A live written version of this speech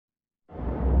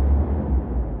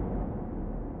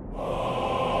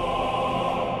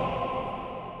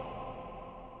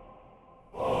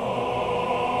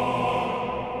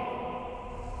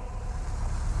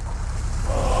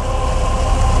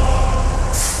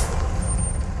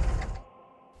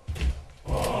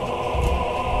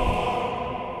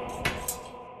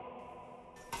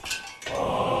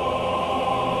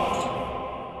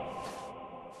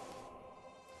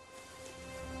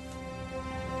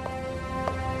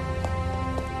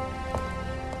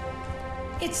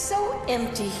It's so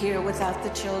empty here without the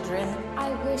children. I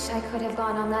wish I could have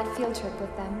gone on that field trip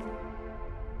with them.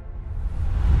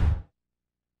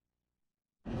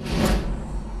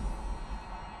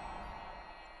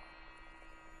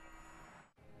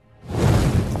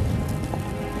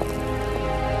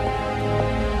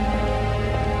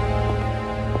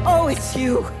 Oh, it's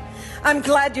you. I'm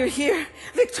glad you're here.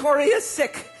 Victoria's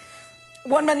sick.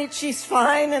 One minute she's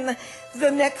fine, and the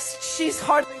next she's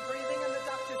hardly breathing, and the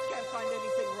doctors can't find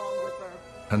anything wrong with her.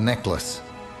 A necklace.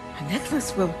 A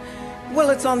necklace?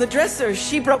 Well, it's on the dresser.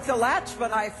 She broke the latch,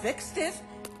 but I fixed it.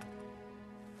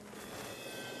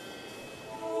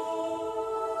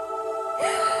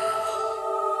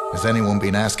 Has anyone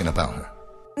been asking about her?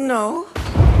 No.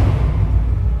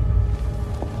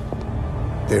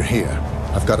 They're here.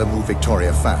 I've got to move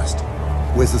Victoria fast.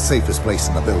 Where's the safest place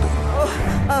in the building?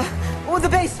 Oh, the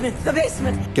basement, the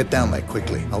basement. Get down there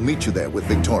quickly. I'll meet you there with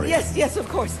Victoria. Yes, of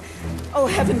course. Oh,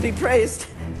 heaven be praised.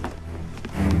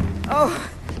 Oh.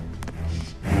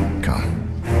 Come.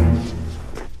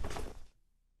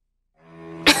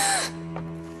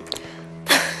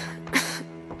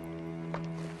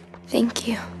 Thank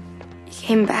you. You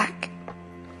came back,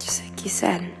 just like you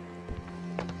said.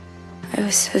 I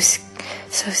was so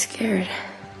scared.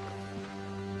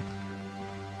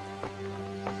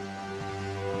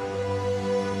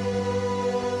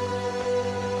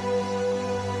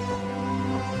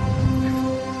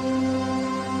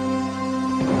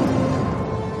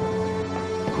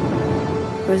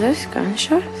 Were those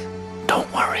gunshots? Don't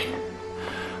worry.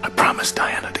 I promised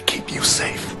Diana to keep you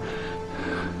safe.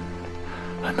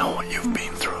 I know what you've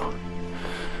been through.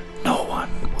 No one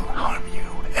will harm you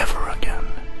ever again.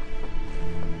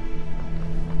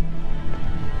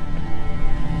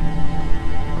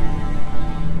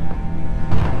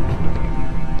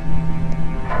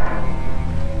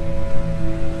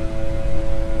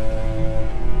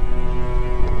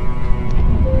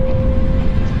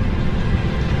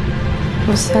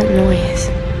 What's that noise?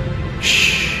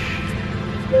 Shh.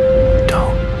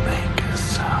 Don't make a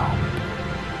sound.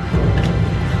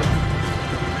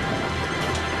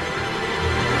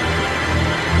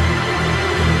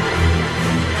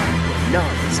 No,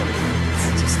 it's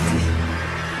just...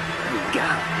 Oh,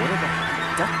 God, what about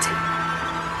duct tape?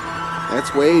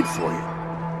 That's Wade for you.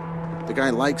 The guy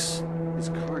likes his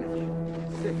carnage.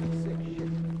 Sick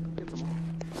shit. Gets them all.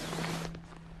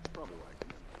 Probably like him.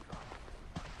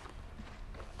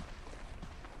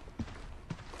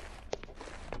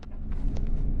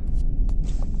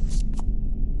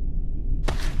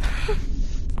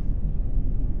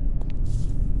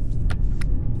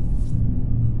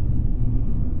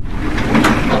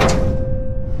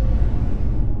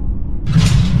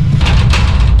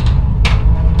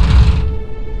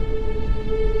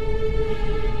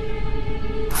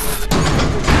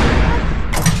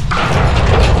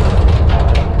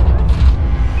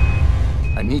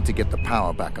 I need to get the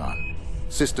power back on.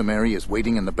 Sister Mary is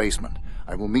waiting in the basement.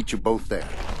 I will meet you both there.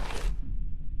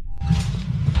 This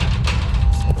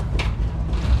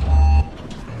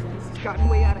has gotten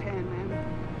way out of hand, man.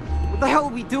 What the hell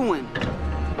are we doing?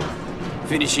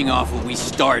 Finishing off what we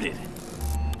started.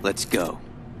 Let's go.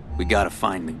 We gotta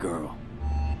find the girl.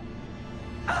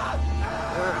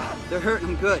 They're hurting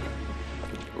him good.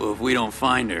 Well, if we don't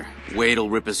find her, Wade'll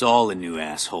rip us all a new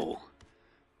asshole.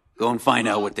 Go and find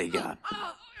out what they got.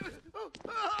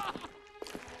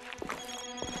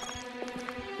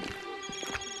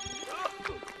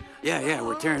 Yeah,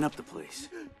 we're tearing up the place.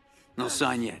 No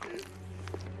sign yet.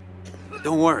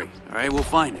 Don't worry, all right? We'll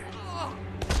find her.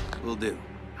 We'll do.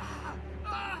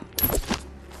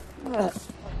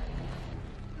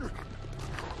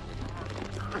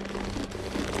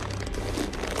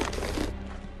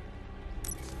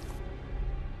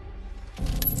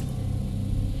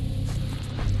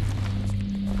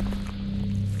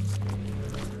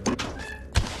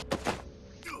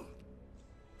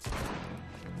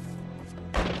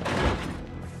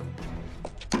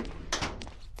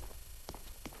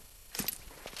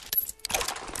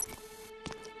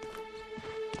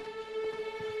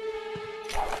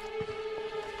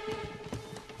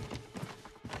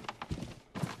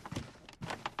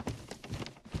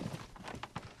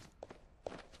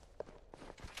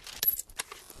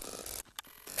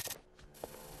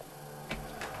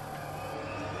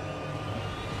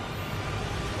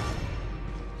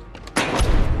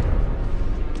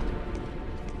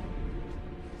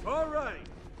 All right,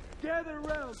 gather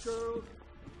around, girls.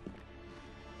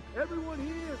 Everyone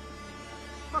here?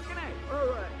 Fucking A. All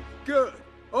right, good.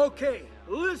 Okay,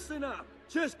 listen up.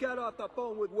 Just got off the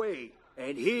phone with Wade,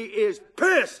 and he is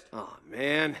pissed. Oh,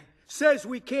 man. Says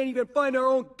we can't even find our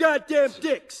own goddamn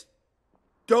dicks.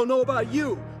 Don't know about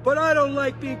you, but I don't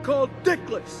like being called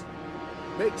dickless.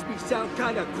 Makes me sound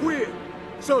kinda queer.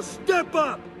 So step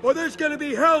up, or there's gonna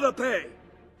be hell to pay.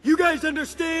 You guys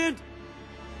understand?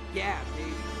 Yeah,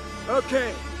 baby.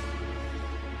 Okay.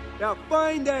 Now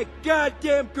find that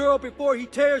goddamn girl before he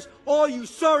tears all you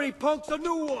sorry punks a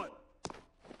new one.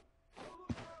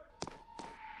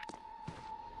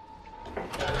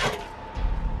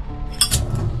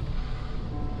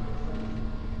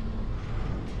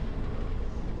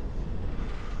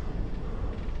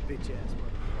 Bitch ass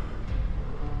motherfucker.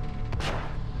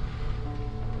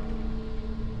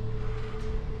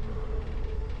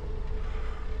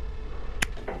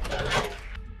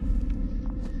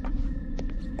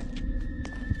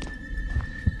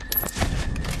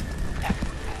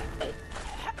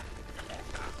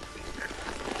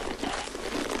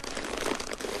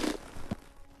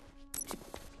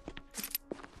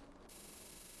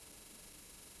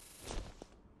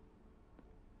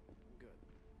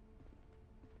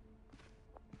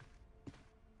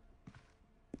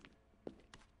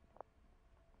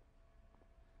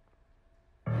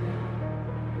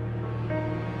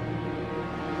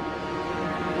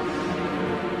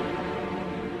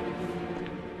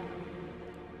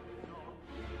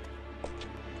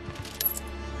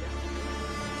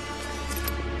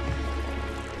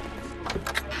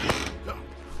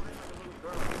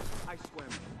 I swim.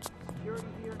 Security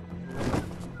here?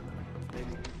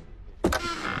 Maybe.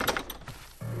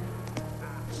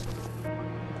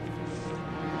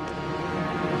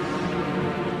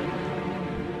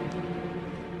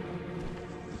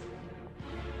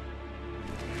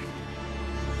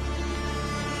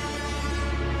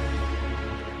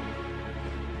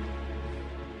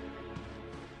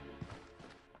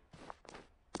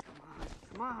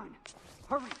 Come on.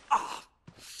 Hurry. Oh,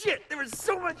 shit! There was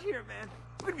so much here, man.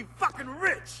 We're gonna be fucking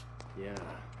rich. Yeah.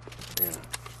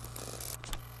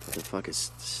 What the fuck is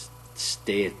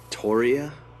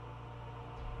Steatoria?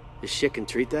 This shit can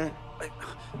treat that?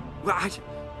 Well,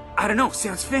 I don't know.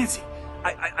 Sounds fancy.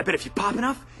 I bet if you pop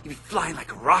enough, you'd be flying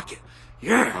like a rocket.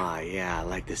 Yeah. Ah, yeah, I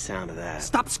like the sound of that.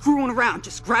 Stop screwing around.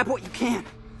 Just grab what you can.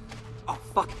 Oh,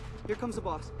 fuck. Here comes the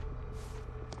boss.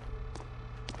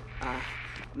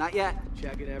 Not yet.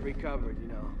 Checking every cupboard, you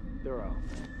know. Thorough.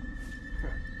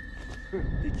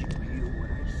 Did you hear what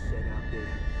I said out there?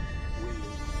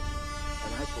 Waiting.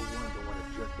 And I, for one, don't want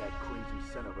to jerk that crazy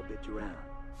son of a bitch around.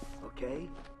 Okay?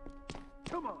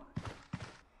 Come on.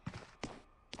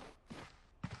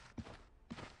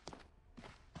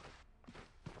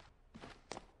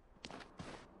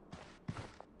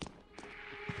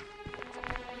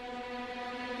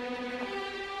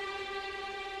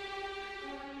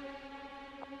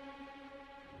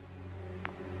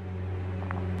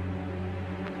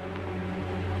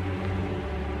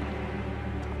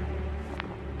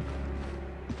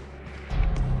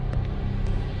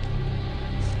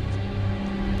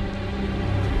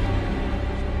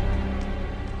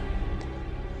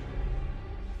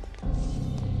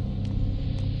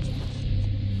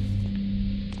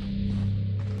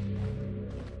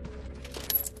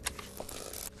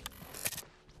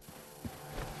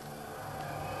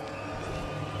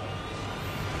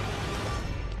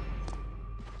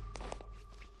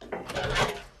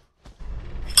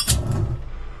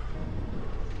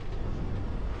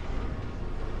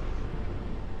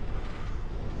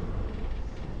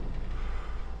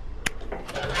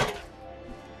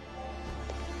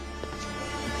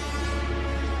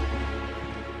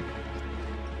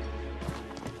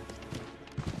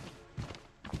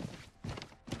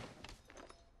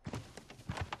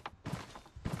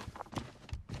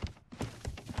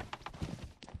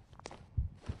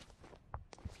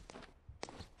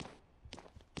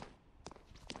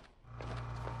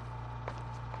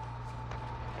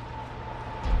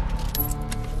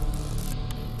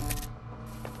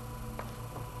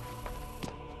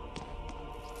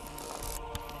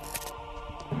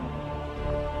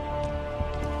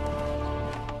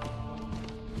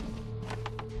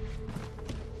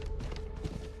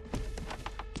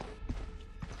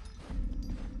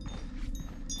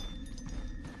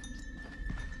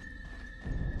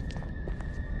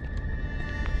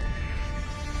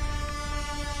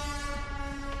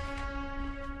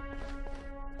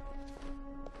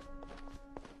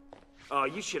 Oh,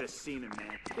 you should have seen him,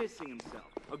 man. Pissing himself.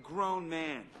 A grown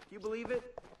man. Do you believe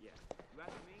it? Yeah. You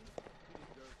ask me?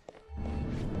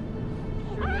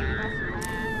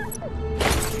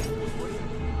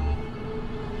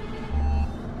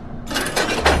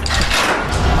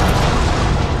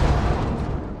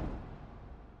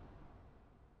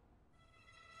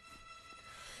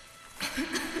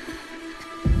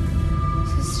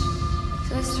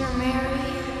 Sister Mary.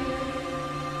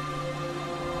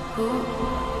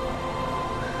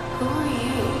 Who are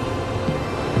you?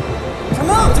 Come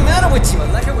on, what's the matter with you? I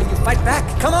like it when you fight back.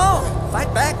 Come on,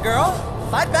 fight back, girl.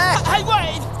 Fight back. Hey,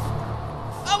 wait!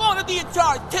 I want to be in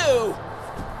charge, too!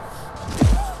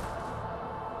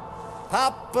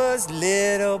 Papa's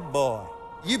little boy.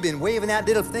 You've been waving that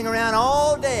little thing around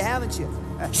all day, haven't you?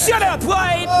 Shut up,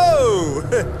 Wade! Oh!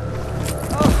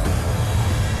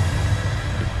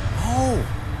 Oh!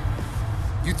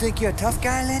 You think you're a tough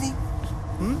guy, Lenny?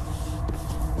 Hmm?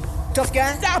 Tough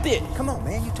guy? Stop it! Come on,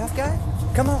 man, you tough guy?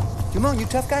 Come on. Come on, you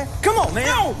tough guy? Come on, man!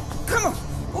 No! Come on!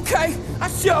 Okay, I'll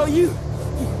show you.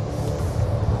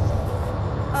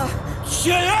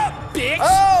 Shut up, bitch!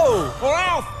 Oh! Or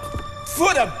I'll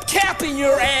put a cap in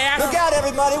your ass! Look out,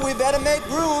 everybody. We better make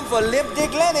room for Limp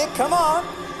Dick Lenny. Come on.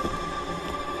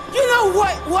 You know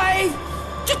what, Wade?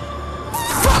 Just...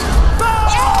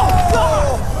 Oh!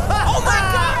 Oh, my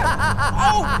God!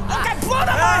 Oh, I got blood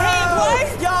on my hands,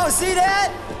 Wade! Y'all see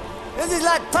that? This is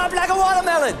like pop like a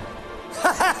watermelon.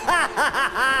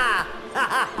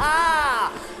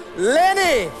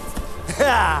 Lenny!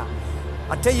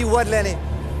 I'll tell you what, Lenny.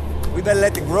 We better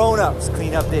let the grown-ups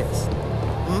clean up this.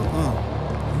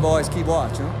 You boys keep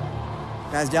watch, huh?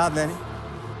 Nice job, Lenny.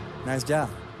 Nice job.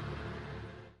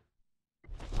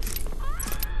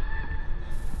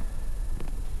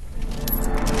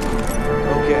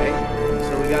 Okay,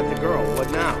 so we got the girl.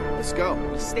 What now? Let's go.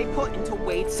 We stay put until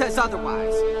Wade says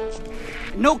otherwise.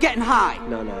 No getting high.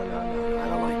 No. I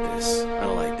don't like this. I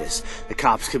don't like this. The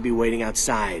cops could be waiting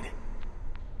outside.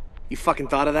 You fucking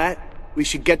thought of that? We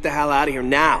should get the hell out of here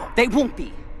now. They won't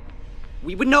be.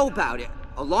 We would know about it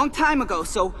a long time ago,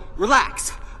 so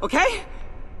relax, okay?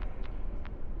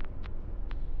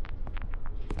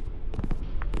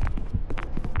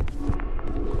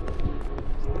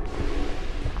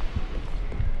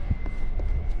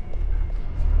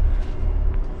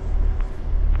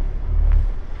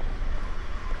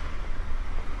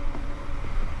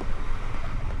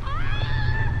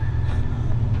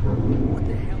 What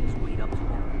the hell is Wade up to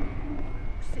now?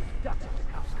 Sit ducks if the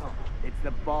cops come. It's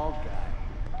the bald guy.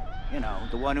 You know,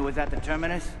 the one who was at the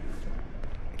terminus.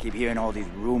 I keep hearing all these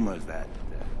rumors that,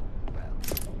 well,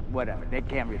 whatever, they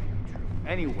can't really be true.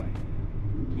 Anyway,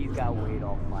 he's got Wade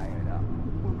all fired up.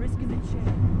 We're risking the chair.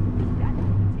 That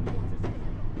take what's his head.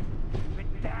 Keep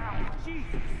it down,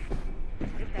 Jesus!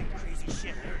 Get that crazy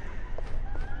shit there.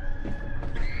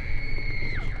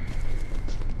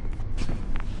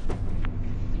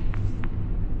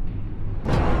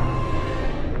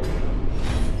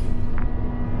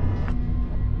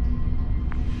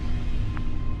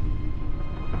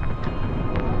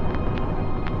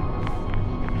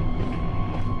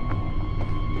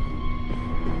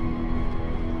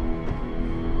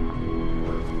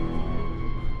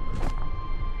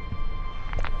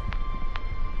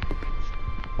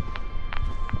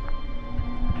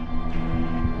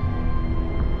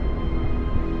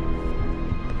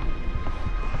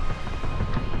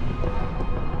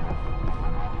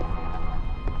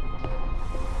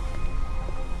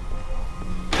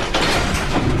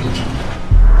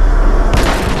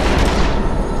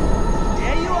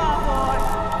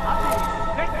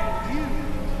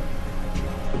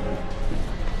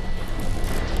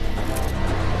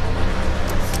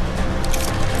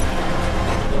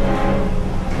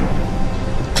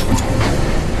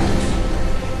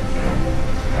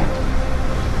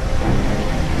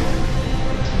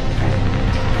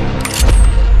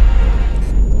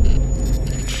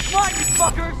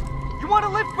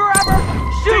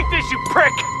 You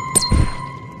prick!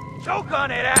 Choke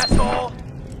on it, asshole!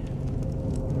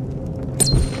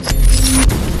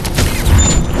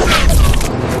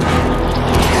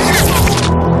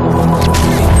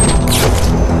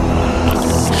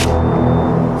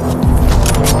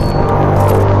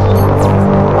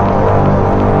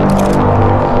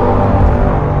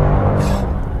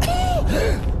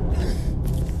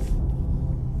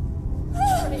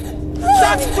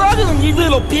 Stop struggling, you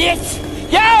little bitch!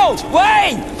 Yo,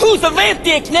 Wade! Who's the limp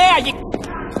dick now?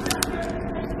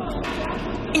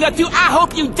 I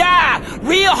hope you die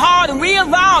real hard and real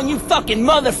long, you fucking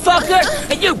motherfucker!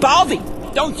 And you, Baldy,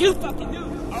 don't you fucking do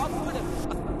it, or I'll put a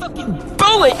fucking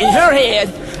bullet in her head!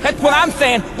 That's what I'm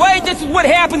saying. Wade, this is what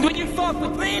happens when you fuck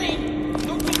with Lenny!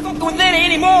 Don't you fuck with Lenny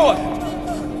anymore!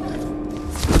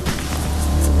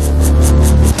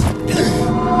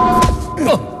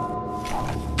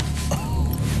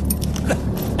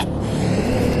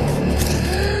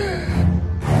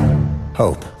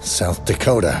 Hope, South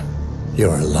Dakota.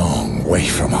 You're a long way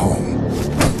from home.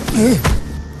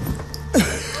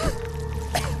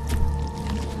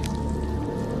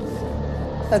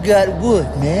 I got wood,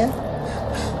 man.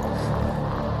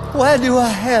 Why do I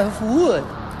have wood?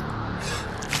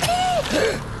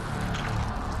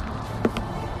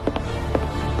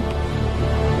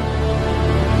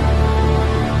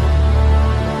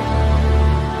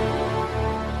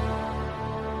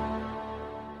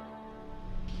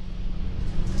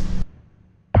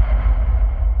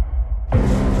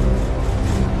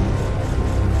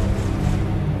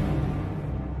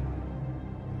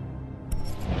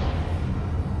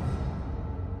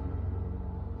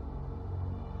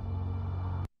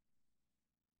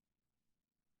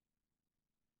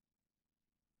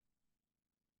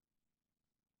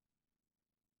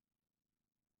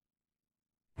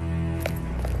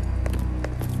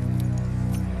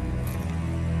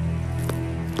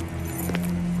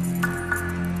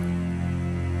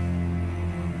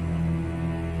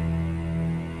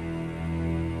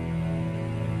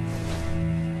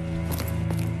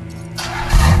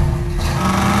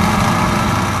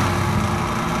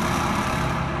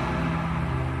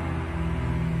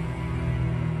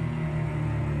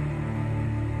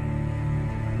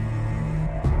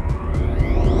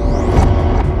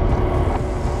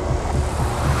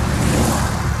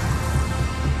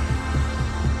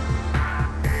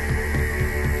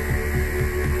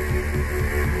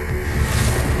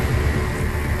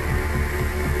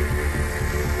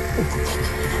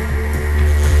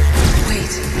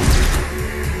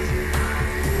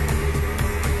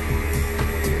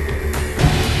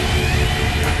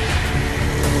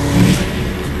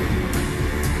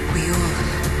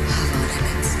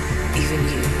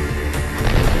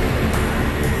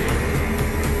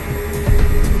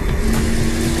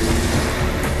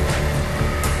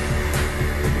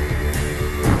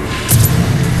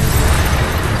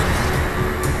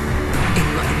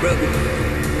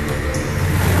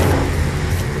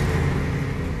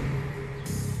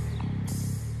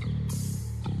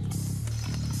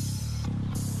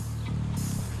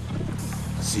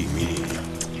 See me?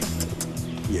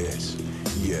 Yes,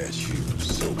 yes, you're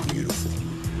so beautiful.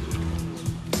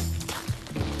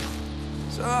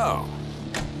 So,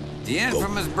 the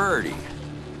infamous Birdie.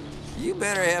 You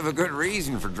better have a good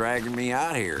reason for dragging me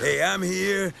out here. Hey, I'm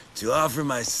here to offer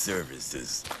my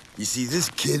services. You see, this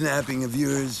kidnapping of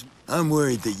yours, I'm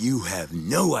worried that you have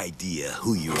no idea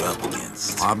who you're up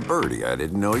against. Birdie, I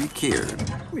didn't know you cared.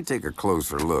 Let me take a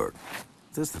closer look.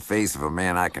 Is this the face of a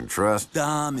man I can trust?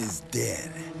 Dom is dead.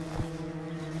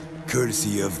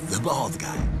 Courtesy of the bald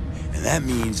guy. And that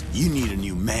means you need a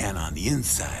new man on the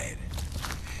inside.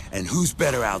 And who's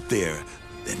better out there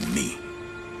than me?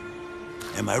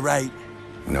 Am I right?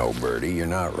 No, Birdie, you're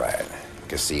not right.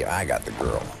 Because, see, I got the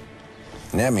girl.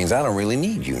 And that means I don't really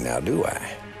need you now, do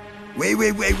I?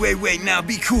 Wait. Now,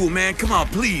 be cool, man. Come on,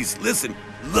 please. Listen.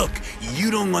 Look,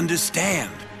 you don't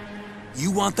understand.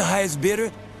 You want the highest bidder?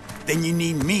 Then you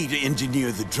need me to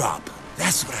engineer the drop.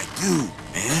 That's what I do,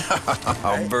 man.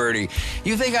 Oh, Birdie,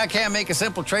 you think I can't make a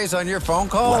simple trace on your phone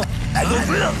call?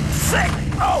 Sick!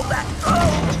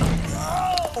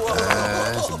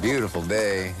 It's a beautiful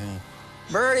day.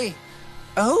 Birdie,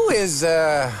 who is,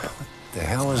 what the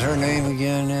hell is her name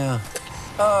again now?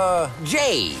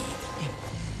 Jade.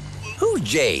 Who's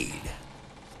Jade?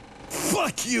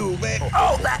 Fuck you, man.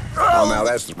 Oh, now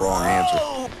that's the wrong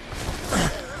answer.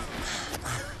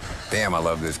 Damn, I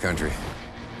love this country.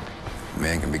 A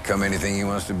man can become anything he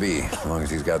wants to be, as long as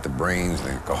he's got the brains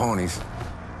and the cojones.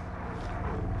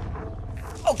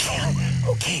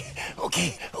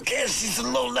 Okay, she's a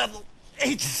low-level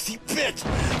agency bitch.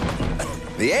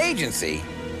 The agency?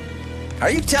 Are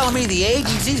you telling me the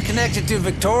agency's connected to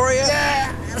Victoria?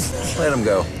 Yeah. Let him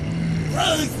go.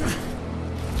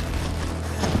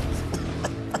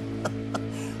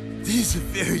 These are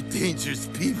very dangerous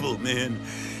people, man.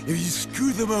 If you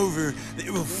screw them over, they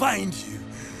will find you.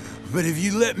 But if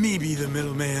you let me be the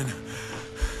middleman...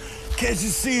 Can't you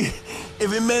see?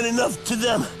 If it meant enough to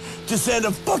them to send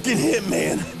a fucking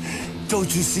hitman, don't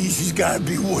you see she's gotta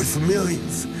be worth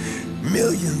millions?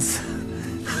 Millions.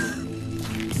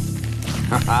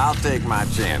 I'll take my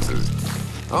chances.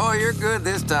 Oh, you're good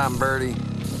this time, Birdie.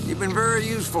 You've been very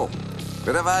useful.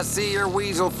 But if I see your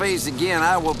weasel face again,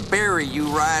 I will bury you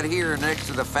right here next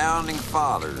to the Founding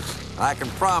Fathers. I can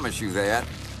promise you that.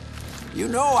 You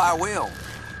know I will.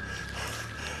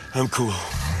 I'm cool.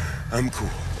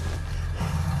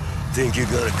 Think you're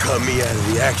gonna cut me out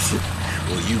of the action?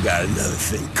 Well, you got another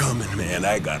thing coming, man.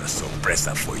 I got a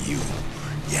sorpresa for you.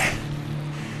 Yeah.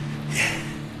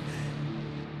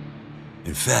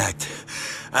 In fact,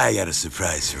 I got a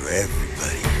surprise for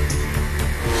everybody.